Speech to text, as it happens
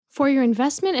For your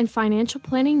investment and financial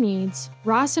planning needs,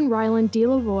 Ross and Ryland D.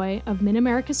 Lavoie of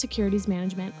Mid-America Securities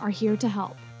Management are here to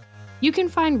help. You can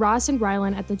find Ross and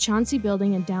Ryland at the Chauncey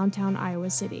Building in downtown Iowa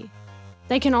City.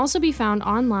 They can also be found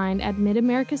online at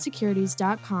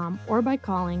midamericasecurities.com or by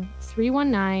calling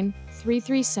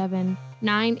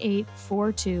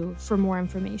 319-337-9842 for more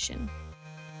information.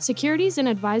 Securities and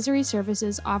advisory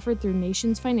services offered through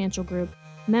Nations Financial Group,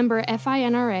 member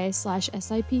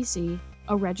FINRA/SIPC,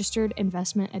 a registered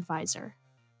investment advisor.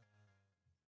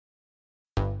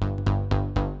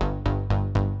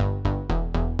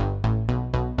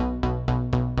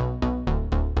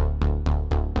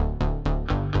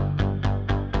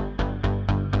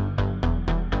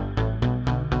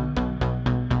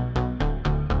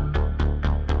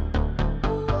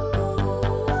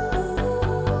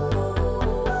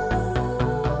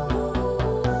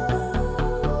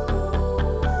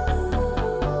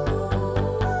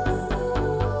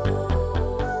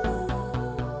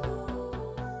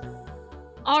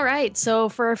 All right, so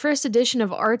for our first edition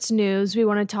of Arts News, we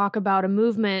want to talk about a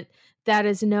movement that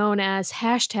is known as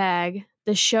hashtag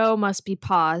the show must be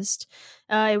paused.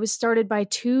 It was started by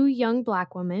two young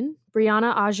Black women,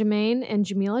 Brianna Aljamain and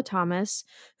Jamila Thomas,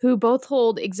 who both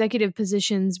hold executive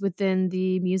positions within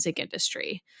the music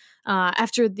industry.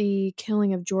 After the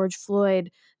killing of George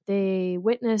Floyd, they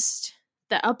witnessed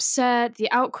the upset, the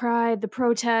outcry, the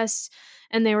protests,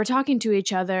 and they were talking to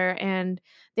each other, and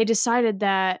they decided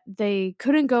that they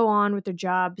couldn't go on with their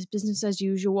jobs, business as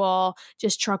usual,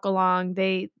 just truck along.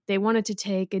 They wanted to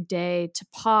take a day to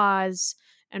pause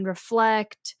and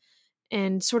reflect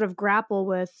and sort of grapple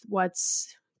with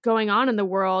what's going on in the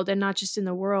world, and not just in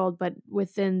the world, but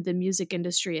within the music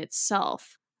industry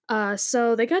itself.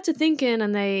 So they got to thinking,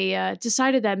 and they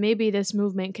decided that maybe this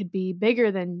movement could be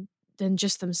bigger than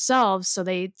just themselves. So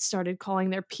they started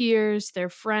calling their peers, their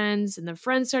friends, and their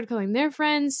friends started calling their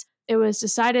friends. It was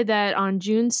decided that on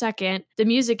June 2nd, the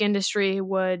music industry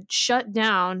would shut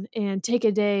down and take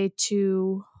a day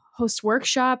to host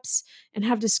workshops and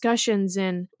have discussions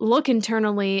and look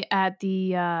internally at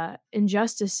the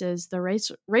injustices, the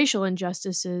racial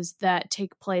injustices that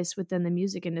take place within the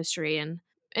music industry, and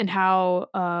how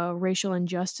racial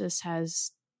injustice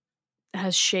has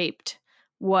shaped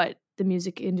what the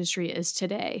music industry is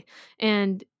today.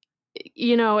 And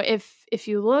if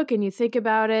you look and you think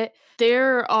about it,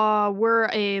 there were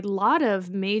a lot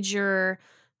of major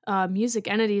music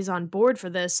entities on board for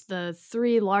this. The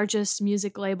three largest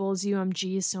music labels,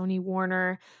 UMG, Sony,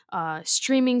 Warner,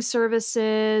 streaming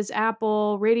services,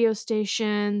 Apple, radio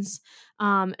stations,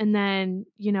 and then,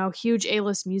 huge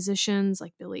A-list musicians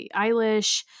like Billie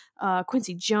Eilish,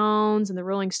 Quincy Jones, and the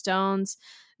Rolling Stones.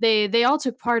 They all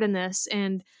took part in this,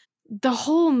 and the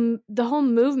whole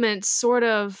movement sort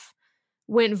of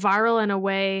went viral in a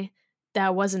way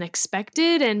that wasn't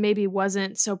expected and maybe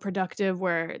wasn't so productive,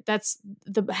 where that's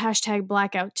the hashtag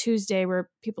Blackout Tuesday, where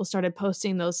people started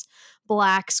posting those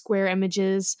black square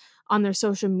images on their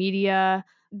social media.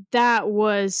 That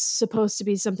was supposed to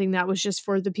be something that was just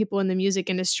for the people in the music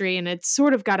industry, and it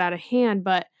sort of got out of hand.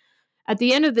 But at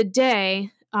the end of the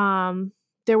day,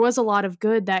 there was a lot of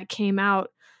good that came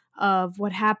out of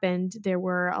what happened. There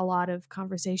were a lot of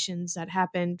conversations that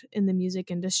happened in the music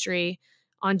industry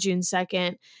on June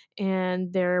 2nd,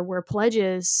 and there were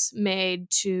pledges made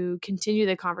to continue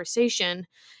the conversation.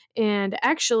 And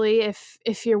actually,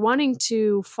 if you're wanting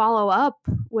to follow up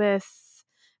with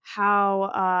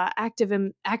how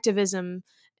activism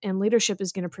and leadership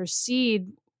is going to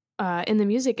proceed in the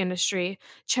music industry,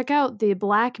 check out the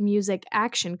Black Music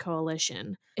Action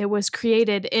Coalition. It was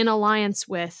created in alliance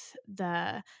with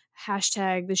the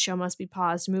hashtag the show must be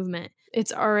paused movement.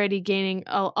 It's already gaining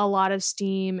a lot of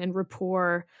steam and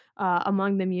rapport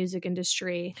among the music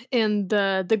industry. And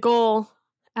the goal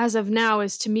as of now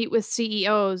is to meet with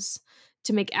CEOs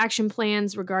to make action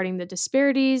plans regarding the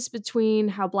disparities between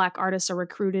how Black artists are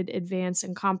recruited, advanced,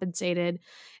 and compensated,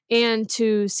 and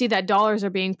to see that dollars are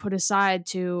being put aside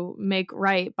to make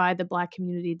right by the Black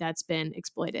community that's been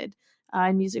exploited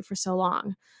in music for so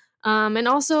long. And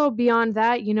also beyond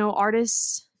that,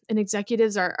 artists and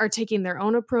executives are taking their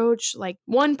own approach. Like,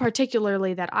 one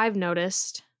particularly that I've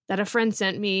noticed that a friend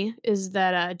sent me is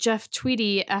that Jeff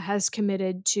Tweedy has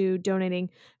committed to donating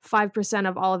 5%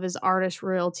 of all of his artist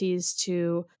royalties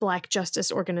to Black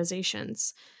justice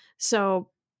organizations. So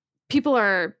people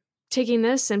are taking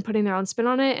this and putting their own spin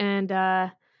on it, and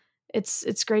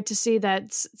it's great to see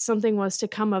that something was to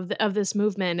come of this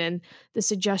movement, and the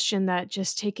suggestion that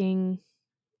just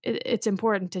it's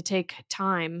important to take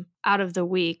time out of the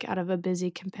week, out of a busy,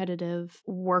 competitive,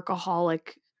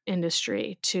 workaholic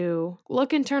industry, to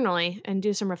look internally and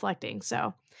do some reflecting.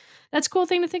 So That's a cool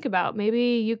thing to think about.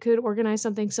 Maybe you could organize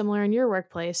something similar in your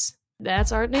workplace.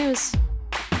 That's art news.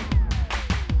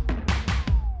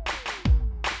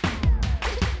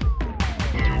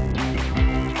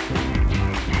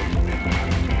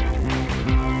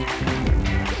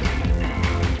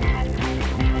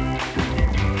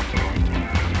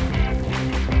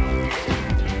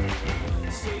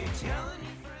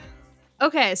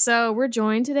 Okay, so we're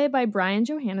joined today by Brian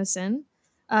Johannesson.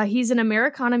 He's an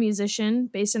Americana musician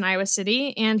based in Iowa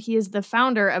City, and he is the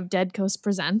founder of Dead Coast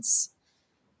Presents.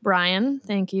 Brian,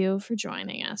 thank you for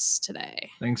joining us today.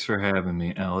 Thanks for having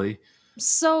me, Ellie.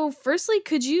 So, firstly,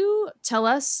 could you tell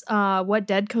us what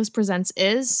Dead Coast Presents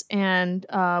is and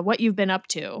what you've been up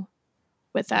to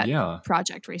with that Yeah.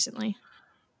 project recently?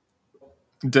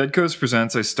 Dead Coast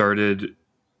Presents, I started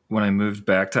when I moved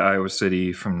back to Iowa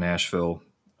City from Nashville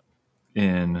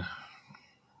in,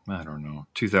 I don't know,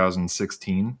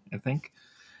 2016, I think.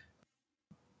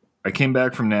 I came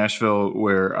back from Nashville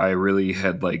where I really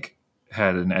had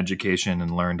an education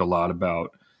and learned a lot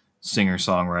about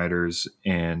singer-songwriters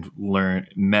and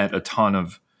met a ton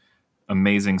of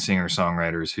amazing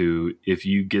singer-songwriters who, if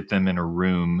you get them in a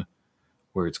room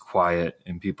where it's quiet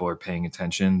and people are paying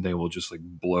attention, they will just like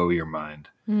blow your mind.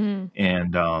 Mm.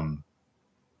 And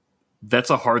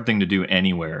that's a hard thing to do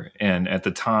anywhere. And at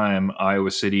the time, Iowa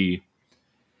City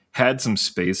had some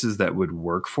spaces that would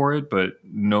work for it, but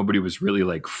nobody was really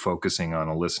like focusing on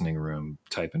a listening room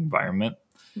type environment.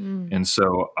 Mm. And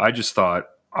so I just thought,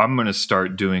 I'm going to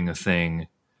start doing a thing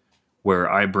where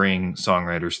I bring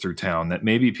songwriters through town that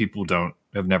maybe people don't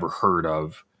have never heard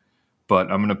of,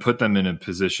 but I'm going to put them in a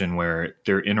position where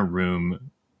they're in a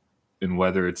room, and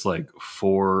whether it's like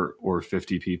 4 or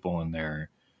 50 people in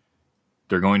there,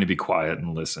 they're going to be quiet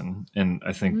and listen. And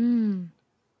I think Mm.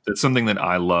 that's something that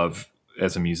I love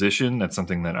as a musician. That's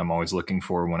something that I'm always looking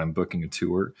for when I'm booking a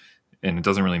tour. And it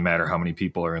doesn't really matter how many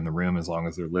people are in the room, as long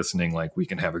as they're listening, like we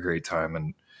can have a great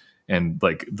time, and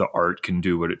like the art can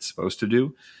do what it's supposed to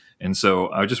do. And so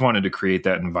I just wanted to create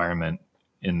that environment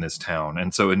in this town.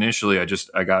 And so initially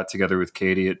I got together with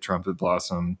Katie at Trumpet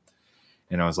Blossom,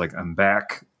 and I was like, I'm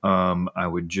back. I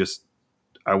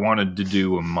wanted to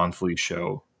do a monthly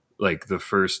show, like the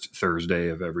first Thursday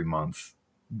of every month,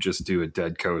 just do a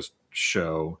Dead Coast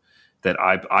show that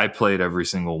I played every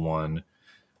single one,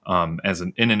 in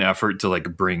an effort to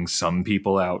like bring some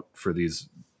people out for these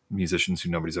musicians who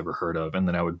nobody's ever heard of, and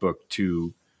then I would book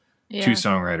two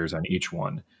songwriters on each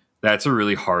one. That's a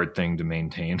really hard thing to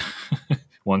maintain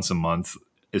once a month,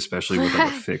 especially with like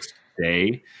a fixed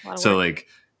day. So like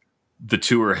the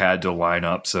tour had to line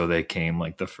up so they came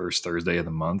like the first Thursday of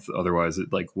the month. Otherwise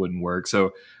it like wouldn't work.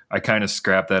 So I kind of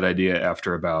scrapped that idea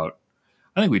after about,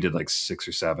 I think we did like 6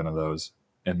 or 7 of those,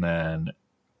 and then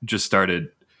just started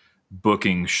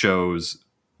booking shows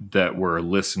that were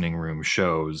listening room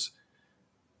shows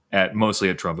mostly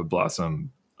at Trumpet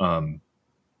Blossom.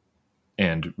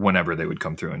 And whenever they would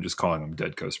come through, and just calling them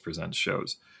Dead Coast Presents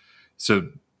shows. So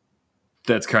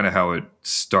that's kind of how it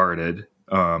started.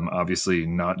 Obviously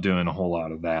not doing a whole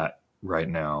lot of that right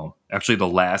now. Actually, the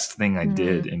last thing I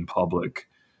did in public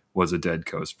was a Dead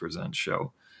Coast Presents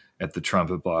show at the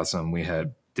Trumpet Blossom. We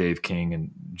had Dave King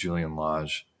and Julian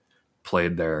Lage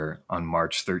played there on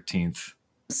March 13th.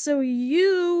 So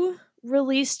you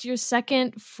released your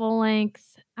second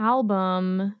full-length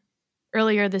album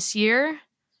earlier this year.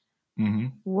 Mm-hmm.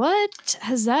 What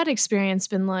has that experience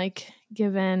been like,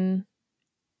 given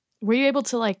were you able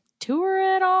to like tour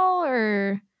at all,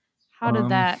 or how did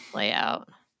that play out?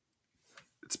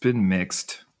 It's been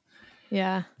mixed.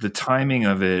 Yeah. The timing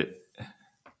of it,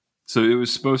 so it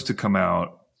was supposed to come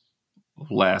out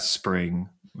last spring,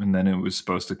 and then it was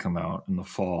supposed to come out in the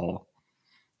fall,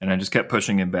 and I just kept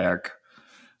pushing it back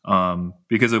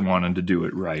because I wanted to do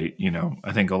it right. You know,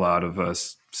 I think a lot of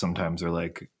us sometimes are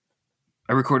like,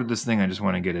 I recorded this thing, I just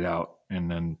want to get it out,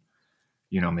 and then,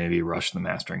 you know, maybe rush the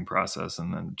mastering process,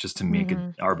 and then just to make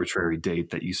an arbitrary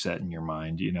date that you set in your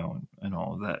mind, you know, and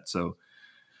all of that. So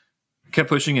kept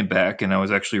pushing it back, and I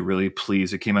was actually really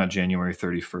pleased. It came out January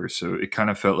 31st, so it kind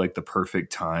of felt like the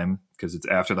perfect time because it's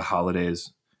after the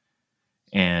holidays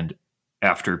and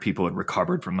after people had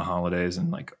recovered from the holidays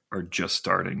and like are just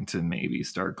starting to maybe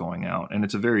start going out. And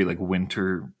it's a very like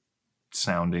winter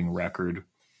sounding record,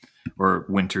 or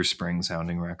winter spring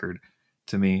sounding record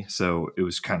to me. So it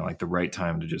was kind of like the right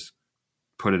time to just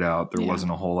put it out. There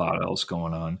wasn't a whole lot else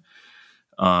going on.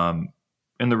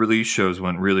 And the release shows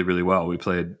went really, really well. We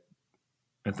played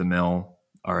at the Mill,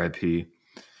 RIP,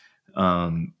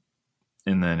 and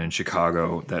then in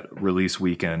Chicago that release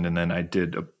weekend. And then I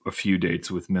did a few dates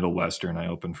with Middle Western. I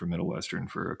opened for Middle Western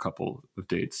for a couple of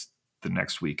dates the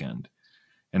next weekend.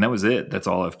 and that was it. That's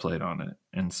all I've played on it.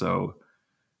 And so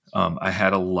I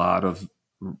had a lot of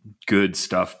good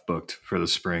stuff booked for the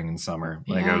spring and summer.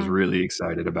 Like I was really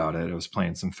excited about it. I was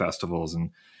playing some festivals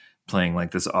and playing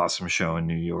like this awesome show in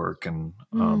New York, and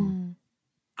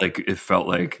like it felt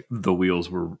like the wheels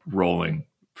were rolling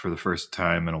for the first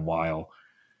time in a while.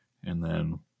 And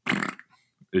then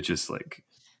it just like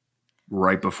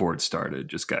right before it started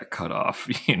just got cut off,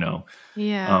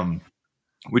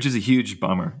 which is a huge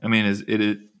bummer. I mean,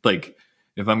 it like,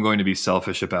 if I'm going to be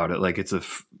selfish about it, like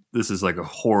this is like a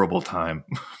horrible time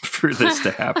for this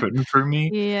to happen for me.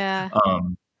 Yeah.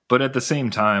 But at the same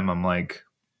time, I'm like,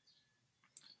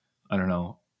 I don't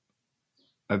know.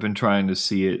 I've been trying to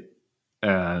see it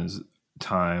as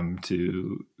time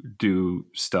to do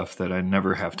stuff that I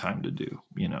never have time to do,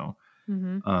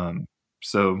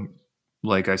 So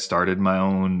like I started my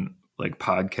own like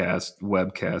podcast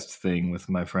webcast thing with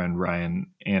my friend Ryan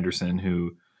Anderson,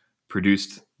 who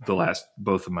produced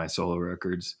both of my solo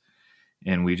records.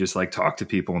 And we just like talk to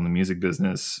people in the music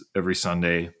business every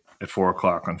Sunday at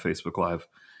 4:00 on Facebook Live,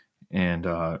 and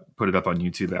put it up on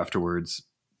YouTube afterwards,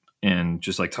 and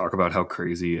just like talk about how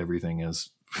crazy everything is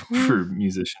for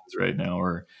musicians right now,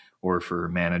 or for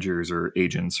managers or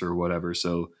agents or whatever.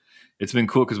 So it's been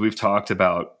cool because we've talked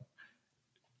about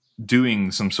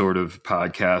doing some sort of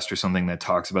podcast or something that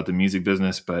talks about the music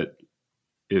business, but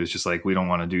it was just like, we don't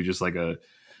want to do just like a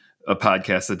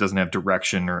podcast that doesn't have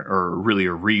direction or really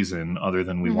a reason other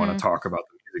than we want to talk about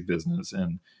the music business.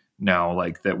 And now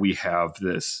like that we have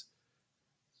this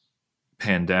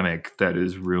pandemic that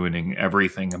is ruining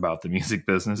everything about the music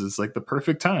business, it's like the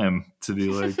perfect time to be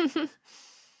like,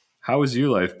 how has your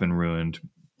life been ruined?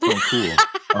 Oh, cool.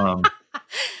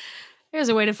 There's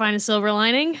a way to find a silver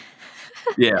lining.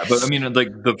 Yeah, but I mean, like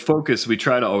the focus we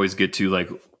try to always get to, like,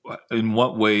 in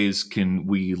what ways can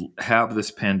we have this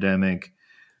pandemic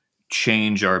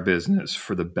change our business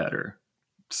for the better?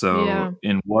 So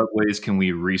in what ways can we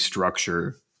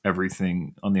restructure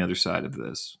everything on the other side of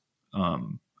this?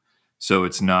 So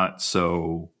it's not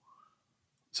I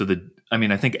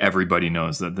think everybody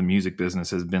knows that the music business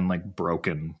has been like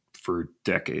broken for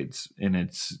decades, and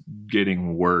it's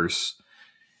getting worse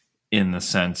in the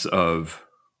sense of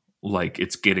like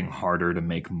it's getting harder to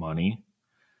make money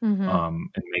and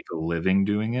make a living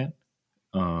doing it.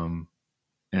 And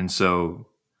so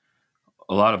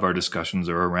a lot of our discussions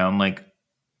are around like,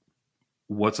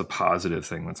 what's a positive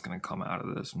thing that's going to come out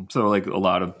of this? And so like a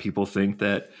lot of people think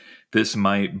that this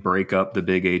might break up the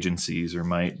big agencies or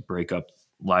might break up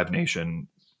Live Nation,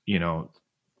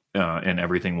 and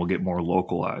everything will get more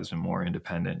localized and more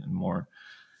independent and more,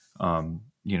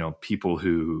 people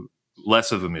who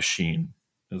less of a machine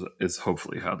is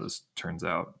hopefully how this turns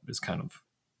out, is kind of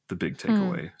the big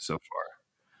takeaway so far.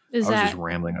 I was just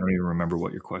rambling. I don't even remember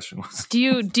what your question was. Do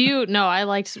you no, I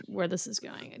liked where this is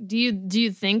going. Do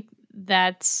you think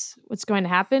that's what's going to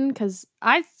happen? Because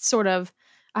I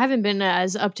haven't been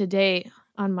as up to date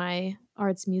on my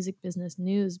arts music business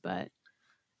news, but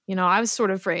I was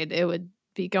sort of afraid it would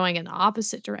be going in the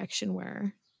opposite direction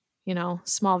where,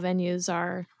 small venues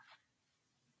are.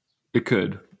 It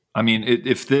could. I mean,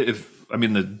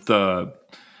 the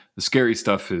scary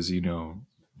stuff is,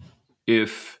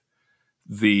 if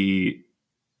the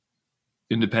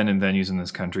independent venues in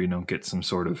this country don't get some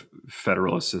sort of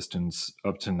federal assistance,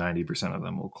 up to 90% of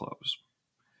them will close.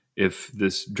 If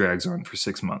this drags on for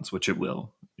 6 months, which it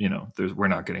will, we're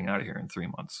not getting out of here in 3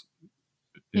 months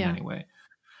in any way.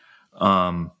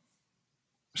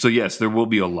 So yes, there will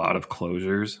be a lot of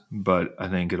closures, but I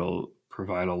think it'll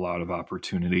provide a lot of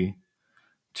opportunity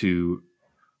to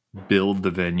build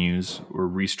the venues or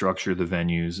restructure the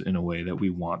venues in a way that we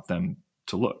want them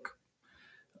to look.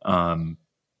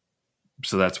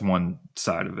 So that's one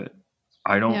side of it.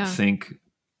 I don't think,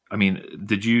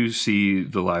 did you see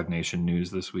the Live Nation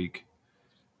news this week?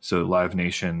 So Live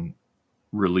Nation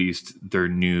released their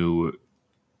new,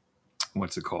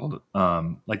 what's it called?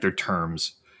 Like their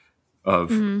terms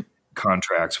of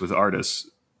contracts with artists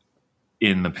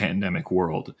in the pandemic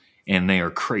world. And they are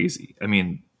crazy. I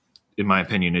mean, in my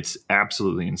opinion, it's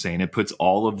absolutely insane. It puts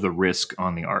all of the risk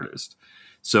on the artist.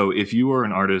 So if you are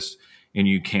an artist and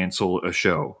you cancel a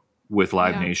show with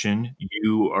Live Nation,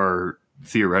 you are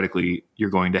theoretically,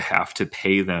 you're going to have to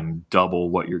pay them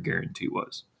double what your guarantee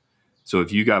was. So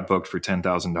if you got booked for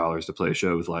 $10,000 to play a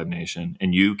show with Live Nation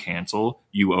and you cancel,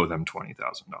 you owe them $20,000,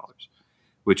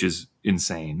 which is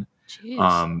insane.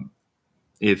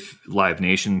 If Live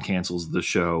Nation cancels the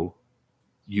show,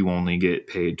 you only get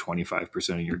paid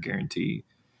 25% of your guarantee.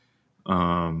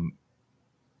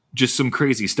 Just some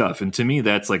crazy stuff. And to me,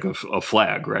 that's like a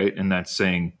flag, right? And that's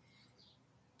saying,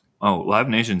 oh, Live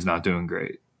Nation's not doing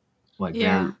great. Like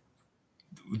Yeah.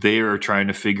 they are trying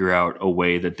to figure out a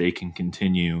way that they can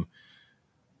continue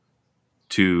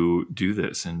to do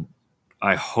this. And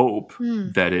I hope Hmm.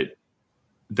 that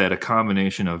a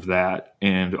combination of that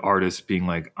and artists being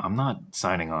like, I'm not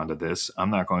signing on to this, I'm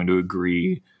not going to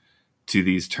agree to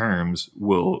these terms,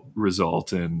 will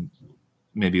result in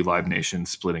maybe Live Nation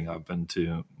splitting up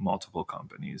into multiple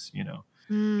companies,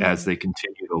 as Hmm. they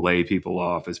continue to lay people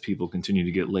off, as people continue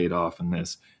to get laid off in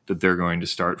this, that they're going to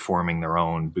start forming their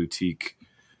own boutique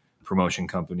promotion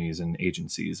companies and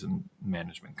agencies and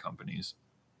management companies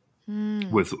Hmm.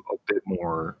 with a bit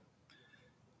more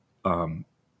um,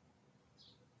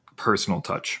 personal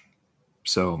touch.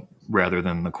 So rather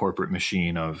than the corporate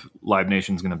machine of Live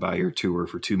Nation's going to buy your tour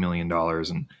for $2 million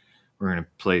and we're going to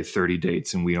play 30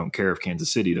 dates and we don't care if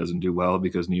Kansas City doesn't do well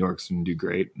because New York's going to do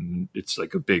great. And it's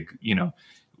like a big,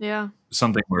 Yeah.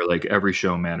 something where like every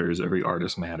show matters, every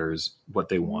artist matters, what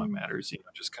they want Hmm. matters,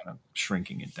 just kind of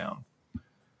shrinking it down.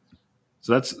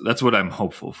 So that's what I'm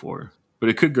hopeful for. But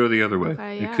it could go the other way.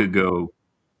 Okay. It Yeah. could go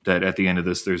that at the end of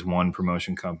this, there's one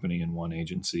promotion company and one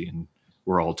agency, and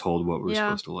we're all told what we're Yeah.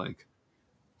 supposed to like.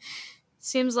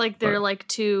 Seems like they're But like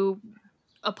two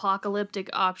apocalyptic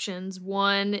options.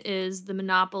 One is the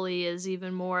monopoly is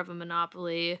even more of a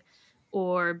monopoly,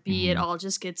 or B, it mhm, all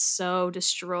just gets so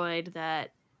destroyed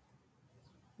that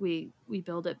we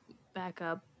build it back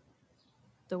up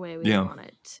the way we yeah, want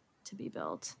it to be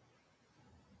built.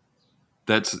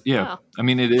 that's yeah. Yeah. I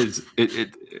mean, it is.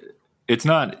 It's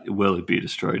not. Will it be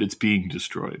destroyed? It's being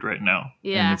destroyed right now,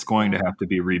 and Yeah. it's going to Yeah. have to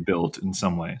be rebuilt in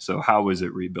some way. So, how is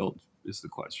it rebuilt? Is the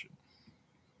question.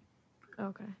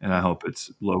 Okay. And I hope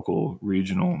it's local,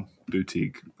 regional,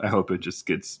 boutique. I hope it just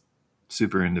gets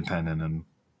super independent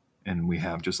and we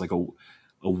have just like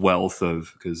a wealth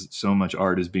of, because so much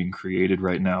art is being created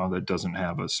right now that doesn't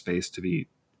have a space to be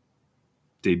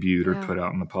debuted or Yeah. put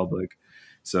out in the public.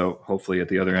 So hopefully at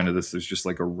the other end of this, there's just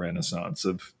like a renaissance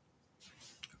of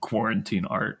quarantine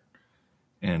art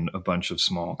and a bunch of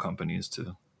small companies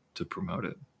to promote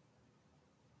it.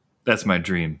 That's my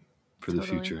dream for the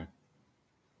Totally. future. Yeah.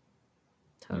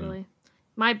 Totally.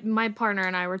 My partner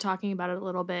and I were talking about it a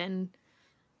little bit,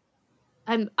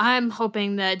 and I'm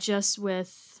hoping that just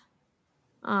with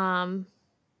um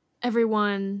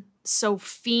everyone so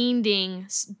fiending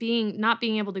being not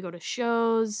being able to go to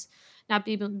shows, not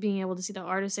being able to see the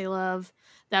artists they love,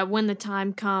 that when the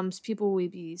time comes, people will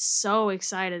be so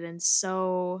excited and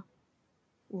so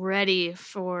ready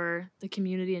for the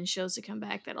community and shows to come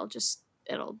back that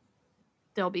it'll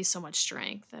there'll be so much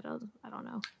strength that I don't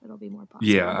know, it'll be more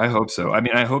Yeah, possible. I hope so. I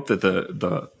mean, I hope that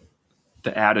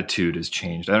the attitude has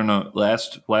changed. I don't know.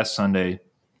 Last Sunday,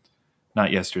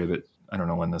 not yesterday, but I don't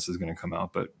know when this is going to come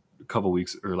out, but a couple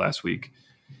weeks or last week,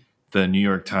 the New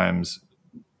York Times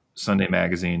Sunday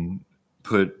magazine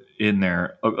put in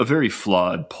there a very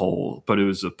flawed poll, but it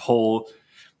was a poll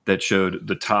that showed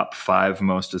the top 5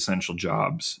 most essential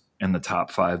jobs and the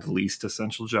top 5 least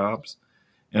essential jobs.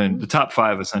 And Mm, the top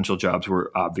 5 essential jobs were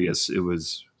obvious. It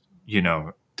was,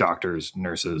 doctors,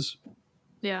 nurses,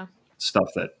 yeah. stuff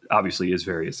that obviously is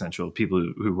very essential.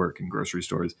 People who work in grocery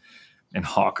stores and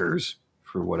hawkers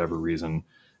for whatever reason.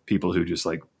 People who just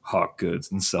like hawk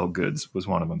goods and sell goods was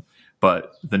one of them.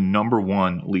 But the number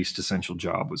one least essential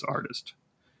job was artist.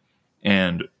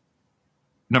 And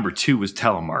number two was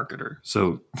telemarketer.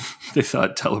 So they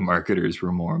thought telemarketers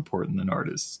were more important than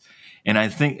artists. And I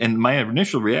think, and my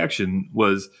initial reaction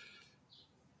was,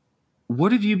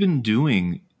 what have you been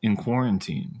doing in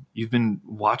quarantine? You've been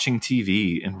watching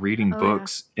TV and reading Oh yeah.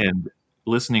 books and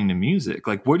listening to music.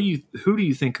 Like, who do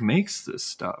you think makes this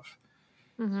stuff?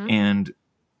 Mhm. And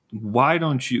why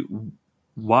don't you,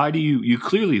 why do you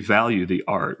clearly value the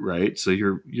art, right? So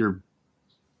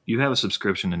you have a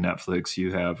subscription to Netflix,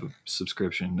 you have a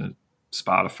subscription to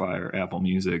Spotify or Apple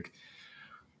Music.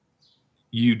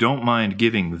 You don't mind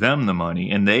giving them the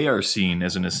money and they are seen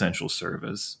as an essential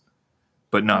service,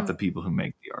 but not Mm. the people who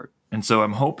make the art. And so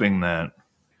I'm hoping that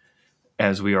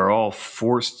as we are all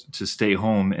forced to stay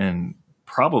home and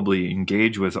probably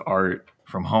engage with art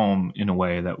from home in a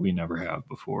way that we never have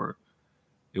before,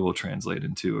 it will translate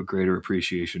into a greater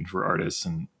appreciation for artists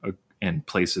and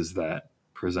places that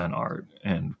present art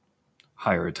and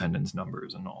higher attendance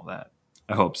numbers and all that.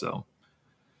 I hope so,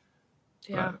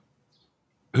 Yeah.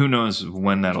 but who knows It's a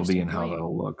when very that'll be interesting and how point.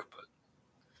 that'll look. But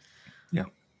yeah,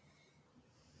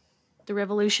 The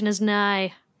revolution is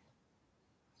nigh.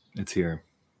 it's here.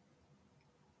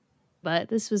 But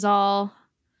this was all,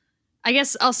 I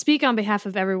guess I'll speak on behalf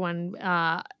of everyone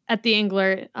at the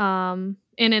Englert and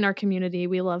in our community.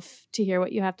 We love to hear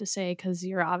what you have to say because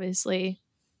you're obviously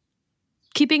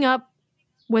keeping up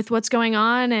with what's going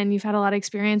on, and you've had a lot of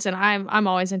experience, and I'm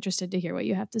always interested to hear what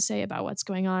you have to say about what's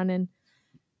going on in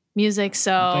music.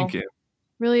 Well, thank So you.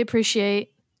 really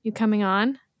appreciate you coming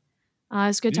on.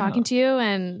 It's good Yeah. talking to you,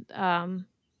 and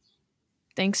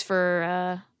thanks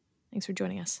for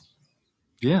joining us.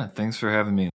 Yeah. Thanks for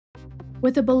having me.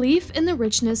 With a belief in the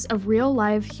richness of real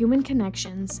live human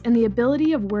connections and the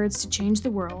ability of words to change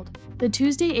the world, the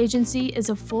Tuesday Agency is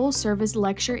a full service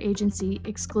lecture agency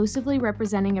exclusively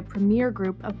representing a premier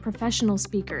group of professional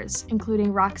speakers,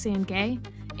 including Roxane Gay,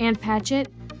 Ann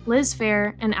Patchett, Liz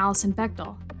Phair, and Alison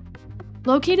Bechtel.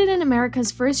 Located in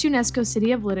America's first UNESCO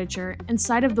City of Literature and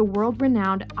site of the world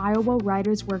renowned Iowa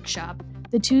Writers' Workshop,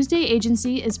 the Tuesday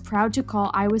Agency is proud to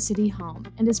call Iowa City home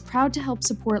and is proud to help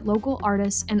support local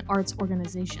artists and arts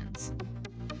organizations.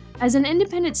 As an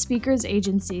independent speakers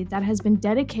agency that has been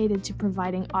dedicated to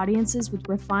providing audiences with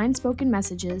refined spoken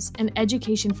messages and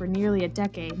education for nearly a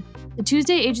decade, the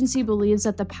Tuesday Agency believes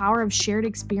that the power of shared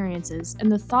experiences and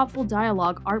the thoughtful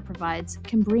dialogue art provides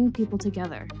can bring people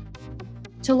together.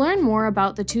 To learn more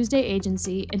about the Tuesday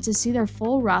Agency and to see their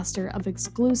full roster of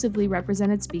exclusively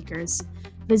represented speakers,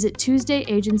 visit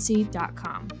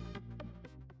TuesdayAgency.com.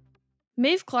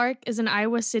 Maeve Clark is an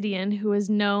Iowa Cityan who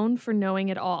is known for knowing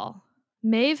it all.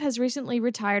 Maeve has recently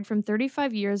retired from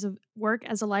 35 years of work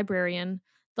as a librarian,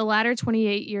 the latter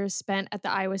 28 years spent at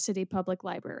the Iowa City Public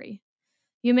Library.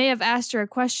 You may have asked her a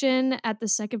question at the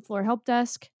second floor help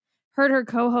desk, heard her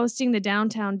co hosting the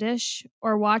Downtown Dish,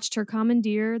 or watched her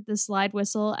commandeer the slide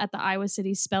whistle at the Iowa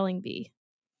City Spelling Bee.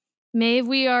 Maeve,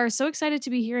 we are so excited to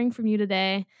be hearing from you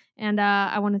today, and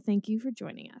I want to thank you for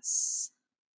joining us.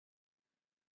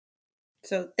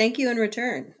 So thank you in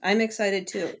return. I'm excited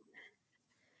too.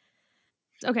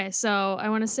 Okay, so I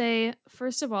want to say,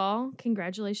 first of all,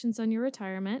 congratulations on your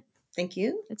retirement. Thank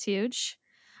you. It's huge.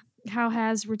 How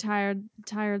has retired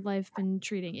life been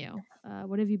treating you?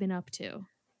 What have you been up to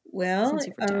Well, since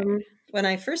you've retired? when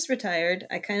I first retired,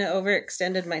 I kind of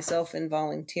overextended myself in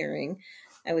volunteering.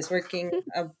 I was working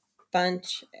a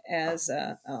bunch as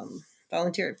a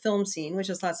volunteer at Film Scene, which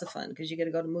is lots of fun because you get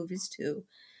to go to movies too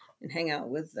and hang out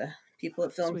with the people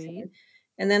at Film Sweet. Scene.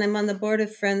 And then I'm on the board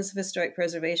of Friends of Historic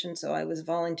Preservation, so I was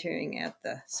volunteering at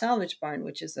the Salvage Barn,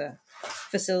 which is a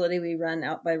facility we run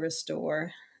out by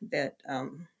Restore that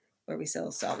where we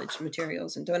sell salvaged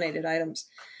materials and donated items.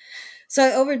 So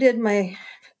I overdid my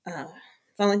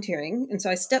volunteering, and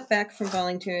so I stepped back from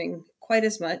volunteering quite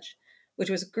as much, which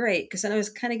was great because then I was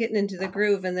kind of getting into the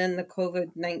groove, and then the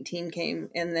COVID-19 came,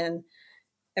 and then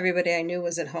everybody I knew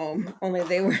was at home, only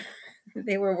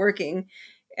they were working,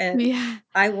 and Yeah.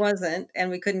 I wasn't, and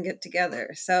we couldn't get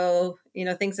together. So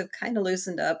things have kind of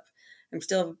loosened up. I'm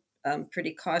still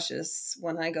pretty cautious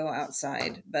when I go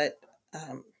outside, but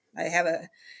I have a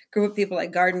group of people I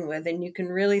garden with, and you can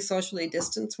really socially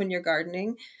distance when you're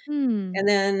gardening. And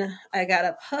then I got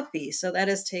a puppy, so that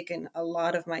has taken a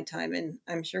lot of my time, and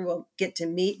I'm sure we'll get to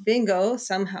meet Bingo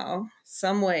somehow,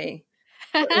 some way,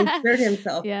 or insert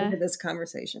himself Yeah. into this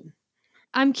conversation.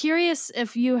 I'm curious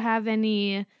if you have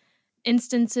any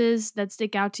instances that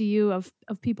stick out to you of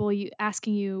people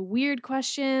asking you weird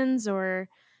questions or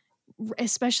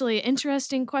especially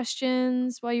interesting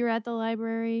questions while you're at the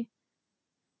library.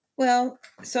 Well,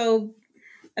 so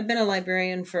I've been a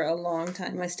librarian for a long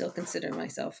time. I still consider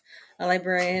myself a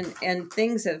librarian, and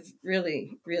things have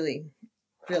really, really,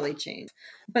 really changed.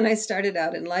 When I started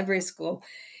out in library school,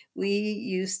 we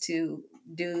used to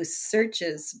do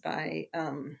searches by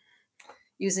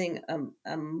using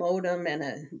a modem and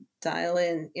a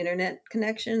dial-in internet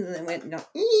connection, and then went kind of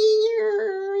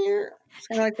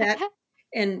like that.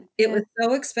 And it Yeah. was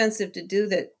so expensive to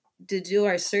do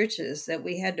our searches that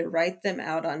we had to write them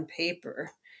out on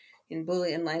paper in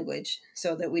Boolean language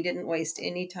so that we didn't waste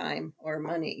any time or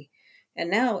money. And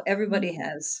now everybody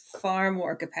has far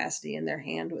more capacity in their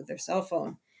hand with their cell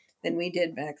phone than we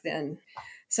did back then.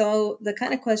 So the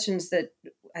kind of questions that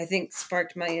I think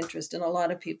sparked my interest in a lot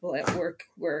of people at work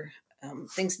were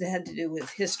things that had to do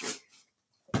with history.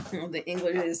 The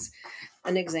English is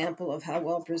an example of how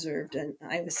well preserved an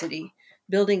Iowa City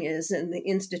building is, and the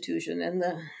institution and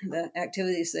the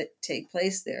activities that take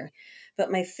place there.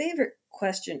 But my favorite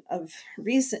question of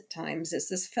recent times is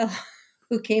this fellow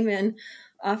who came in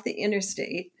off the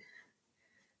interstate.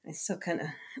 I'm still kind of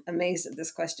amazed at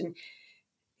this question.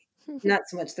 Not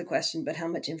so much the question, but how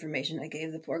much information I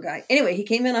gave the poor guy. Anyway, he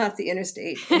came in off the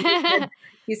interstate and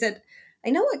he said, I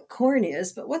know what corn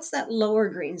is, but what's that lower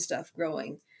green stuff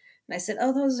growing? And I said,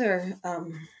 oh, those are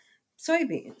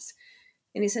soybeans.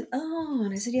 And he said, oh,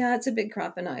 and I said, yeah, it's a big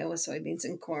crop in Iowa, soybeans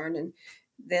and corn. And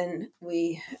then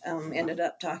we ended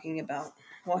up talking about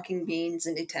walking beans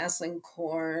and detasseling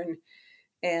corn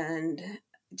and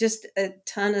just a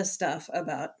ton of stuff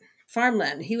about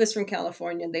farmland. He was from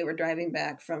California. They were driving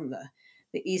back from the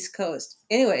East Coast.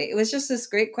 Anyway, it was just this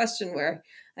great question where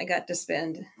I got to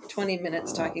spend 20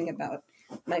 minutes talking about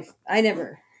I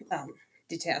never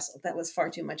detasseled. That was far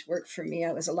too much work for me.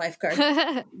 I was a lifeguard,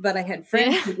 but I had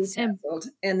friends Yeah, who same. detasseled.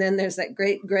 And then there's that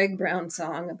great Greg Brown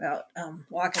song about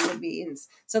walking the beans.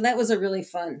 So that was a really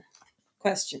fun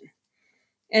question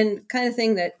and kind of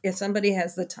thing that if somebody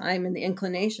has the time and the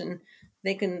inclination,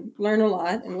 they can learn a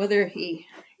lot. And whether he,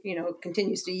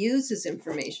 continues to use his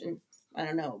information, I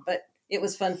don't know. But it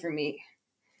was fun for me.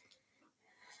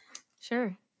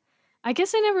 Sure. I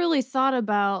guess I never really thought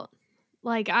about,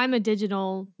 like, I'm a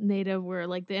digital native where,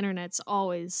 like, the internet's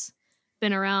always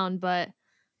been around, but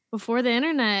before the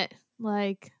internet,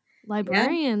 like, Yeah.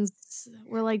 librarians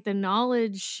were like the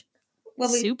knowledge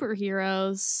Well, we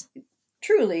superheroes.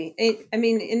 truly, I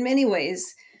mean, in many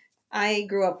ways, I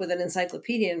grew up with an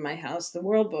encyclopedia in my house, the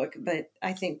World Book, but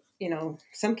I think,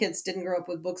 some kids didn't grow up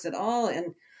with books at all,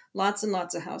 and lots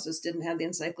of houses didn't have the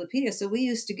encyclopedia. So we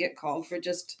used to get called for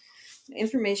just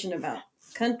information about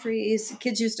countries.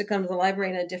 Kids used to come to the library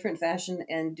in a different fashion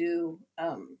and do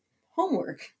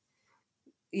homework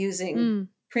using Mm,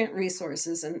 print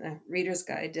resources and a reader's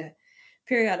guide to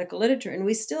periodical literature. And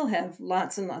we still have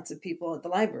lots and lots of people at the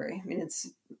library. I mean, it's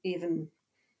even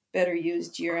better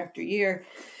used year after year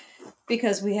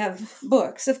because we have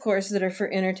books, of course, that are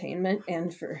for entertainment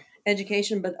and for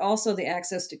education, but also the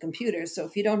access to computers. So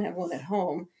if you don't have one at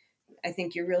home, I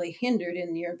think you're really hindered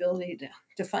in your ability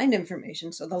to find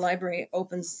information. So the library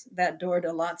opens that door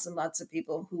to lots and lots of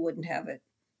people who wouldn't have it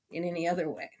in any other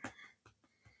way.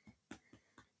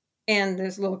 And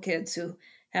there's little kids who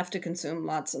have to consume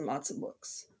lots and lots of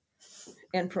books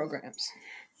and programs.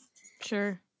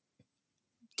 sure.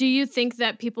 Do you think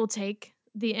that people take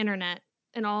the internet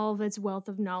and all of its wealth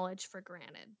of knowledge for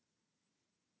granted?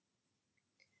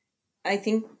 I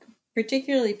think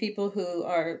particularly people who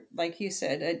are, like you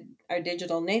said, are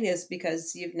digital natives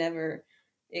because you've never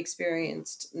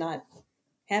experienced not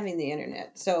having the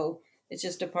internet. So it's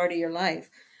just a part of your life.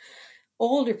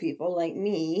 Older people like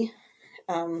me,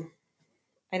 um,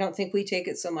 I don't think we take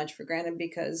it so much for granted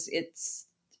because it's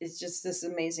just this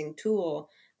amazing tool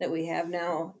that we have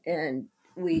now, and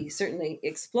we certainly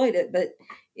exploit it. But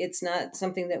it's not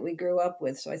something that we grew up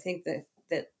with. So I think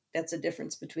that's a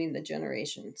difference between the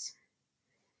generations.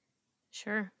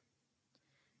 Sure.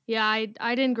 Yeah,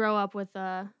 I didn't grow up with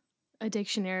a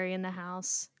dictionary in the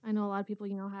house. I know a lot of people,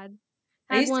 had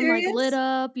Are you had one like lit serious?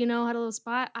 up, had a little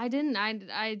spot. I didn't.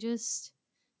 I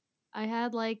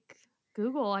had like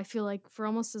Google, I feel like for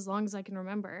almost as long as I can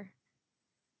remember.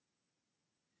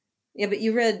 Yeah, but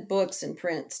you read books in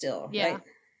print still, Yeah. right?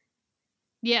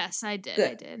 Yes, I did. I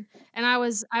Good. did. And I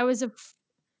was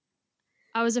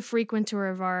a frequenter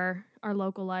of our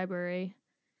local library.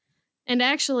 And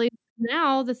actually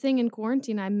now the thing in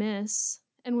quarantine I miss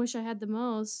and wish I had the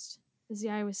most is the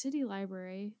Iowa City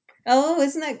Library. Oh,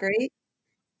 isn't that great?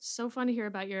 So fun to hear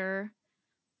about your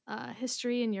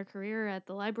history and your career at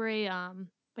the library.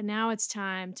 But now it's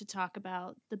time to talk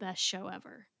about the best show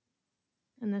ever.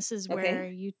 And this is where Okay.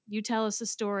 you tell us the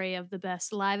story of the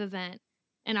best live event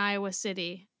in Iowa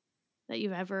City that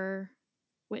you've ever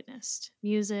witnessed.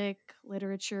 Music,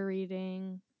 literature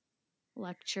reading,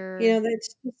 You know, lecture.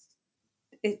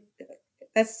 it,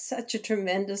 that's such a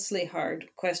tremendously hard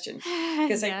question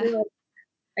because Yeah.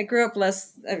 I grew up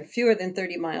fewer than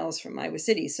 30 miles from Iowa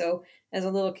City. So as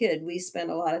a little kid, we spent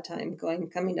a lot of time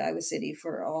coming to Iowa City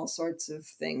for all sorts of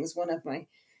things. One of my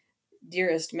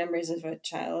dearest memories of a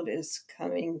child is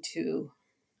going to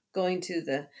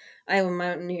the Iowa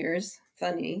Mountaineers.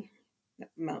 Funny,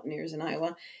 Mountaineers in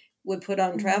Iowa would put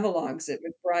on Mhm. travelogues at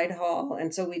McBride Hall,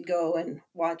 and so we'd go and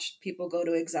watch people go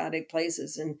to exotic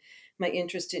places. And my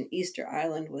interest in Easter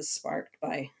Island was sparked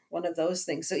by one of those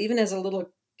things. So even as a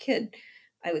little kid,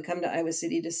 I would come to Iowa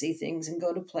City to see things and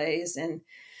go to plays. And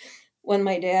when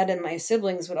my dad and my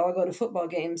siblings would all go to football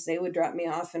games, they would drop me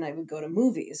off, and I would go to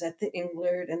movies at the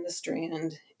Englert and the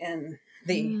Strand and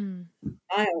the Mm.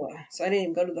 Iowa. So I didn't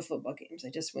even go to the football games. I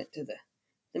just went to the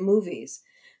movies.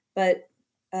 But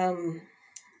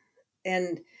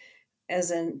and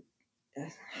as a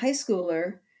high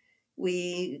schooler,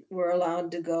 we were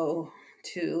allowed to go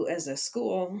to, as a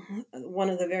school, one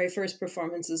of the very first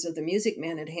performances of the Music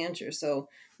Man at Hansher. So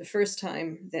the first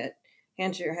time that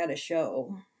Hansher had a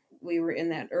show, we were in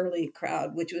that early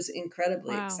crowd, which was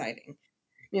incredibly Wow. exciting.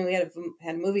 I mean, we had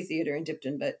a movie theater in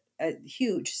Tipton, but a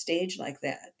huge stage like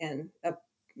that and a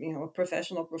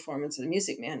professional performance of the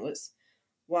Music Man was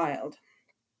wild.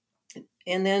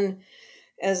 And then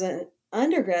as a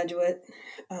undergraduate,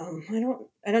 I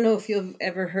don't know if you've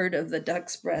ever heard of the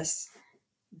Duck's Breath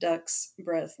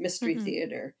Mystery Mm-mm.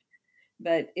 Theater,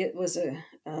 but it was a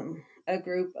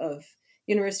group of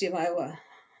University of Iowa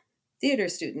theater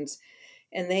students,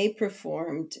 and they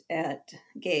performed at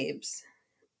Gabe's.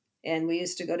 And we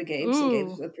used to go to Gabe's, and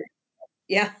Gabe's Ooh. was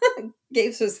yeah,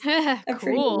 Gabe's was a pretty nice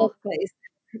Cool. place.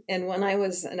 And when I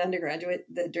was an undergraduate,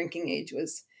 the drinking age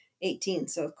was 18,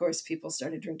 so of course people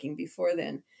started drinking before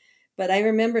then. But I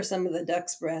remember some of the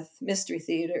Duck's Breath Mystery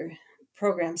Theater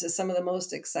programs as some of the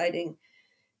most exciting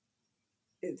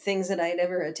things that I'd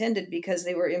ever attended because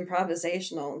they were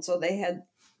improvisational. And so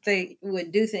they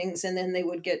would do things and then they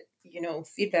would get,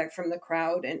 feedback from the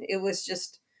crowd. And it was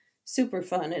just super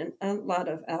fun and a lot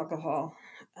of alcohol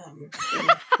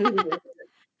included.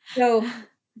 So, so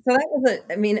that was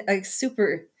a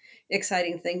super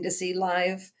exciting thing to see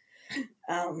live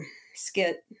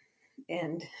skit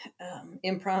and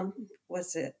improv.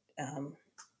 What's it?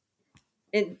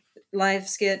 In live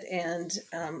skit and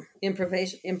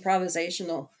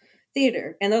improvisational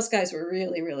theater, and those guys were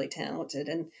really, really talented,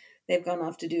 and they've gone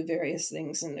off to do various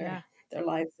things in Yeah. their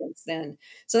lives since then.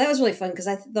 So that was really fun because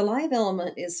the live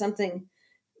element is something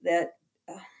that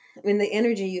the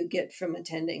energy you get from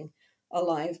attending a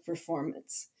live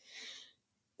performance.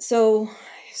 So,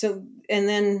 and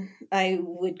then I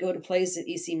would go to plays at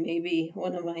EC. Maybe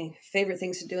one of my favorite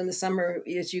things to do in the summer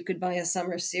is you could buy a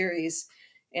summer series,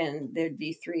 and there'd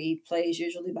be 3 plays,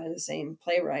 usually by the same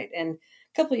playwright. And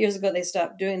a couple of years ago, they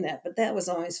stopped doing that, but that was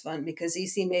always fun because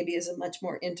EC maybe is a much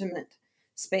more intimate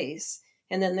space.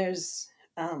 And then there's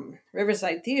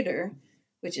Riverside Theater,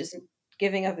 which is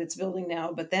giving up its building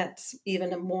now, but that's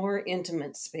even a more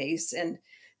intimate space. And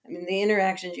the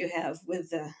interactions you have with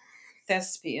the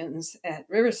thespians at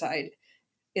Riverside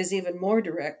is even more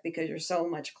direct because you're so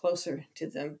much closer to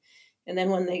them. And then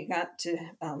when they got to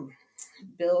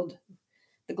build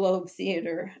the Globe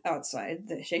Theater outside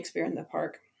the Shakespeare in the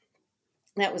Park,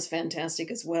 that was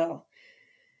fantastic as well.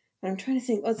 But I'm trying to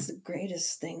think, what's the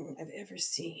greatest thing I've ever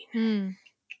seen? Hmm.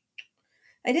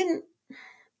 I didn't.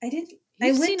 I didn't. I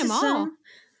You've seen went to them all. some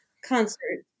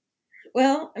concert.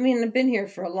 Well, I've been here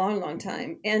for a long, long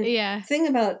time. And Yeah. the thing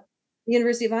about the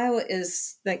University of Iowa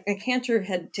is like Cantor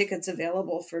had tickets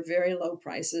available for very low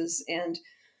prices, and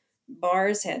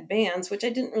bars had bands, which I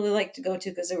didn't really like to go to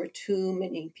because there were too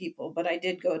many people. But I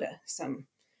did go to some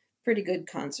pretty good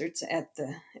concerts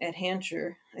at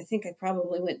Hampshire. I think I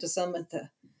probably went to some at the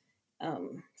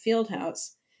Field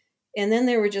House. And then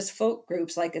there were just folk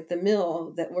groups like at the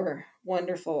Mill that were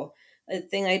wonderful. A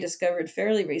thing I discovered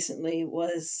fairly recently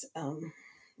was an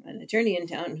attorney in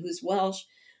town who's Welsh,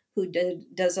 who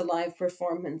does a live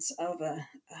performance of a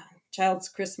Child's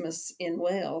Christmas in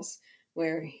Wales,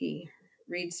 where he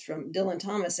reads from Dylan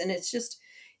Thomas, and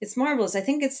it's marvelous. I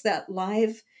think it's that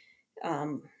live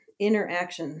um,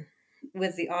 interaction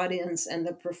with the audience and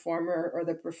the performer or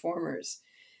the performers.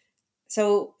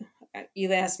 So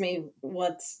you've asked me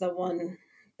what's the one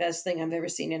best thing I've ever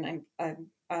seen, and I'm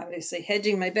obviously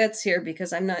hedging my bets here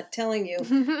because I'm not telling you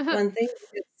one thing.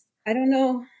 I don't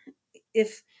know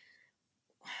if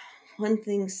one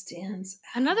thing stands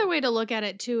Another out. way to look at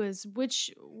it too is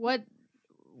what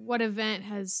event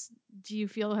do you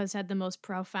feel has had the most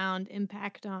profound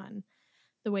impact on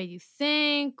the way you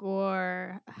think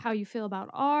or how you feel about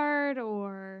art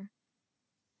or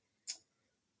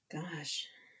Gosh,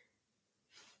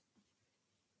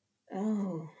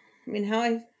 oh,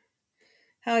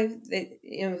 how I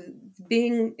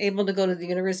being able to go to the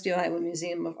University of Iowa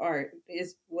Museum of Art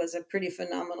was a pretty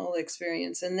phenomenal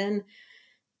experience, and then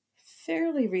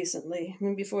fairly recently,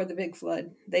 before the big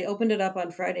flood, they opened it up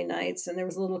on Friday nights, and there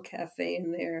was a little cafe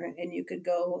in there, and you could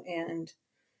go and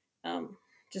um,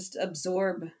 just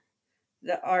absorb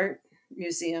the art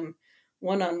museum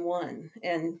one on one.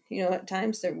 And at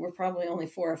times there were probably only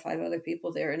 4 or 5 other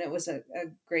people there, and it was a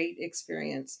great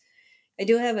experience. I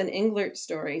do have an Englert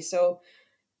story. So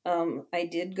I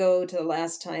did go to the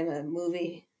last time a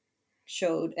movie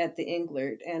showed at the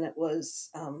Englert, and it was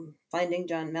Finding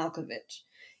John Malkovich.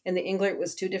 And the Englert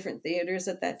was 2 different theaters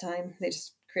at that time. They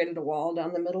just created a wall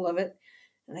down the middle of it.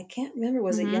 And I can't remember,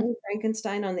 was it Mhm. Young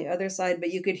Frankenstein on the other side?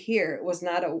 But you could hear it was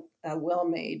not a well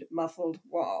made, muffled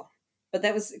wall. But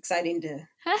that was exciting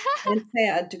and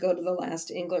sad to go to the last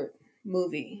Englert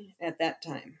movie at that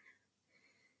time.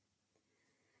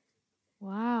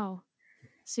 Wow.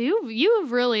 So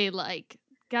you've really like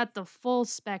got the full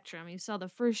spectrum. You saw the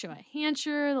first show at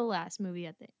Hampshire, the last movie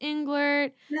at the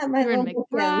Englert, Not my you were in local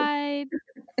friend.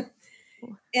 McBride.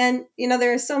 And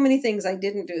there are so many things I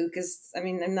didn't do because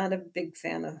I'm not a big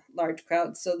fan of large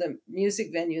crowds. So the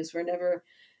music venues were never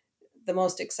the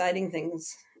most exciting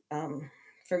things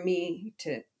for me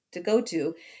to go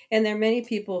to. And there are many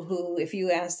people who, if you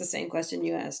ask the same question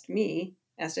you asked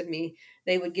of me,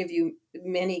 they would give you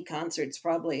many concerts,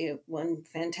 probably one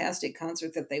fantastic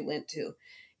concert that they went to.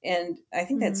 And I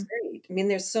think that's Hmm. great. I mean,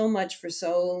 there's so much for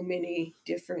so many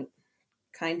different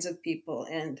kinds of people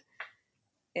and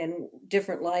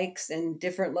different likes and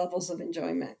different levels of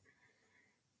enjoyment.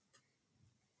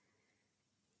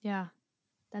 Yeah,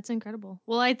 that's incredible.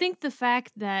 Well, I think the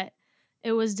fact that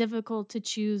it was difficult to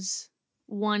choose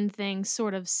one thing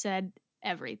sort of said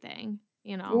everything,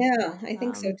 you know. Yeah, I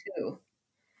think so Um, too.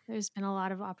 there's been a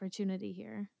lot of opportunity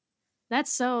here.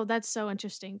 That's so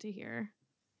interesting to hear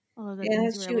all of the Yeah,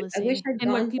 things you were able shoot. to I wish see I'd in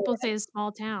what gone for people say is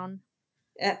small town.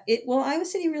 it. Well, Iowa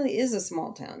City really is a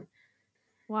small town.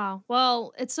 Wow.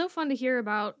 Well, it's so fun to hear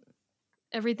about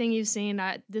everything you've seen.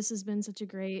 This has been such a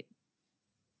great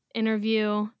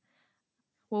interview.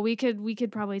 Well, we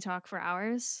could probably talk for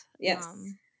hours. Yes.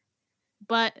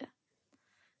 But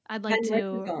I'd like Time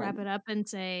rushes to wrap on. it up and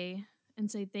say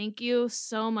thank you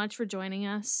so much for joining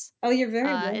us. Oh, you're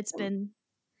very It's welcome. been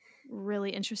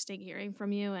really interesting hearing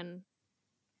from you and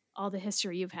all the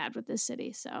history you've had with this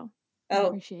city. So I Oh,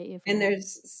 appreciate you for and that.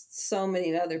 there's so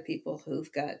many other people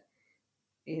who've got,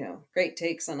 great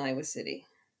takes on Iowa City.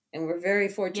 And we're very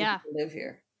fortunate Yeah, to live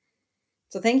here.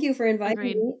 So thank you for inviting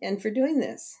agreed. me and for doing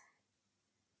this.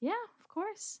 Yeah, of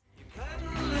course.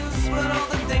 Cutting loose, but all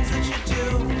the things that you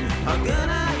do are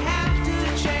gonna have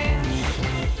to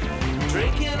change.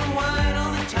 Drinking wine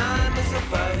all the time is a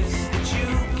vice that you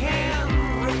can't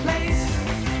replace.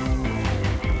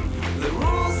 The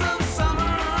rules of summer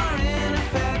are in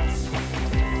effect.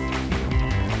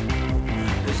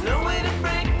 There's no way to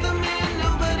break them and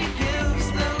nobody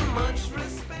gives them much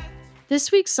respect.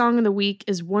 This week's song of the week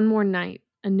is One More Night,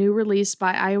 a new release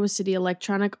by Iowa City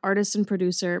electronic artist and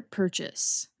producer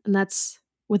Purchase. And that's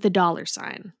with a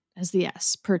 $sign as the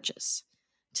S, Purchase.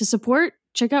 To support,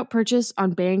 check out Purchase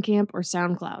on Bandcamp or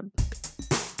SoundCloud.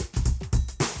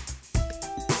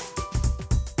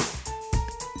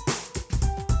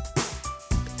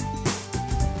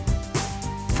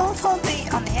 Full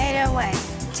beat on the 808.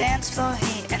 Dance floor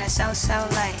heat and it's so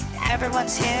late.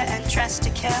 Everyone's here and dressed to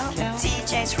kill.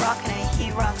 DJ's rocking and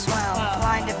he rocks well.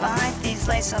 Blinded behind these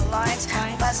laser lights,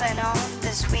 buzzing on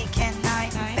this weekend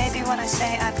night. Baby, when I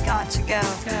say I've got to go,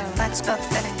 let's both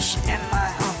finish in my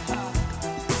home.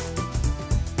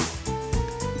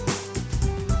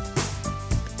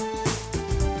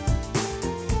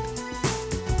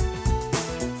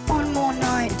 One more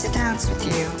night to dance with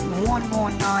you. One more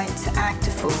night to act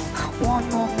a fool. One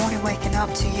more morning waking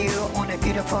up to you on a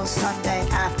beautiful Sunday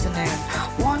afternoon.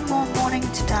 One more morning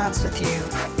to dance with you.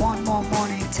 One more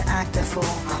morning to act a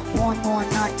fool. One more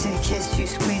night to kiss you,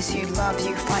 squeeze you, love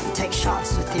you, fight and take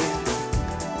shots with you.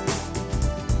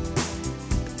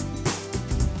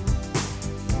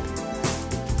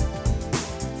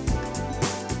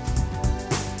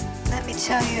 Let me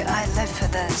tell you, I live for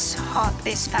this. Heart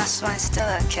beats fast when I still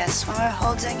a kiss. When we're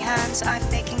holding hands, I'm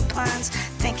making plans,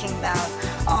 thinking about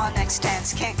our next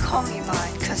dance. Can't call you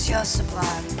mine, cause you're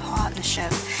sublime.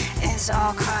 Partnership is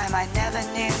our crime. I never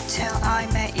knew till I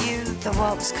met you. The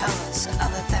world was colors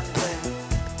other than blue.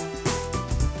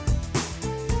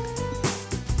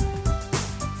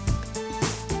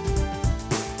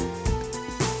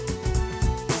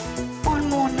 One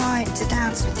more night to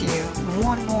dance with you.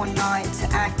 One more night to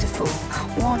act a fool.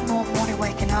 One more morning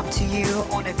waking up to you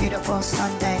on a beautiful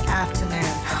Sunday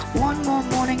afternoon. One more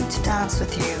morning to dance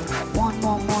with you. One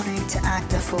more morning to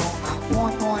act a fool.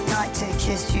 One more night to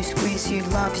kiss you, squeeze you,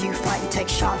 love you, fight and take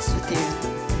shots with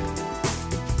you.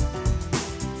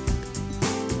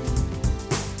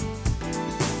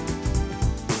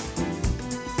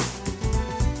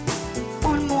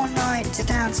 One more night to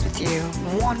dance with you.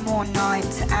 One more night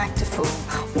to act a fool.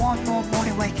 One more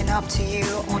morning waking up to you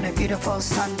on a beautiful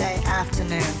Sunday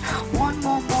afternoon. One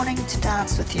more morning to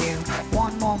dance with you.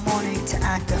 One more morning to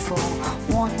act a fool.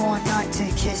 One more night to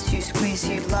kiss you, squeeze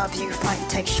you, love you, fight and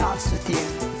take shots with you.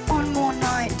 One more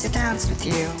night to dance with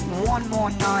you. One more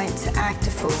night to act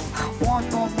a fool. One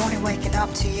more morning waking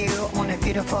up to you on a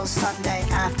beautiful Sunday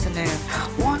afternoon.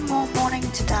 One more morning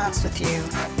to dance with you.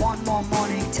 One more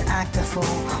morning to act a fool.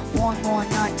 One more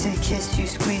night to kiss you,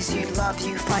 squeeze you, love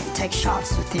you, fight and take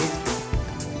shots with you.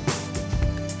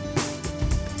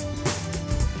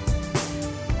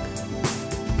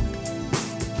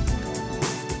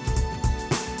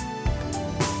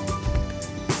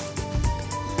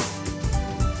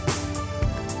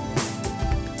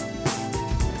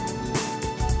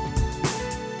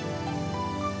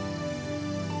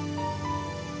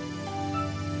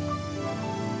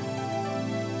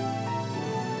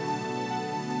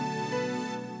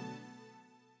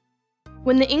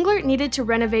 When the Englert needed to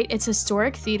renovate its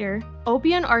historic theater,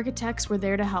 Oppian Architects were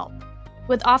there to help.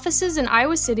 With offices in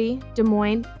Iowa City, Des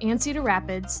Moines, and Cedar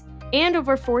Rapids, and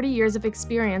over 40 years of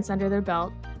experience under their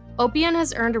belt, Oppian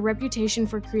has earned a reputation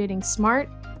for creating smart,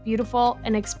 beautiful,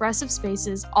 and expressive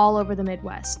spaces all over the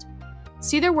Midwest.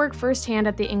 See their work firsthand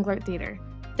at the Englert Theater.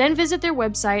 Then visit their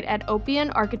website at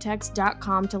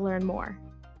oppianarchitects.com to learn more.